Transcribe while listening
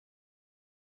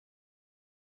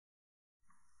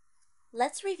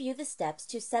Let's review the steps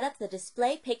to set up the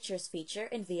Display Pictures feature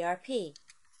in VRP.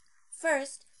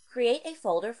 First, create a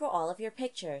folder for all of your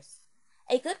pictures.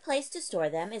 A good place to store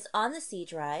them is on the C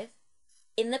drive,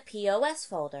 in the POS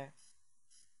folder.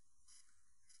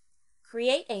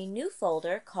 Create a new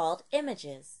folder called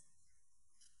Images.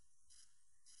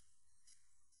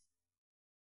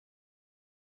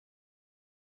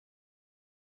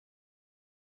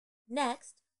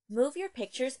 Next, move your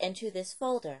pictures into this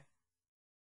folder.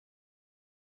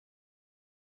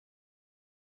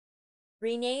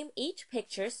 Rename each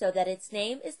picture so that its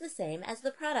name is the same as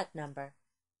the product number.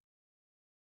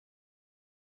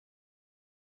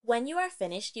 When you are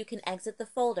finished, you can exit the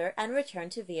folder and return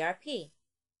to VRP.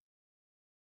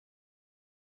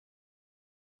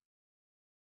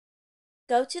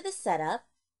 Go to the Setup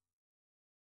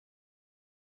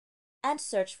and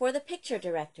search for the Picture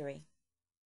directory.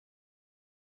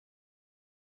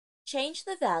 Change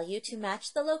the value to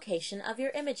match the location of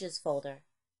your Images folder.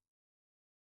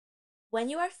 When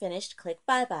you are finished, click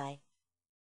Bye-bye.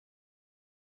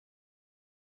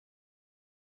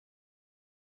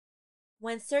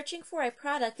 When searching for a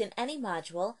product in any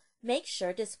module, make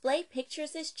sure Display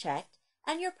Pictures is checked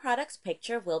and your product's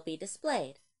picture will be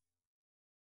displayed.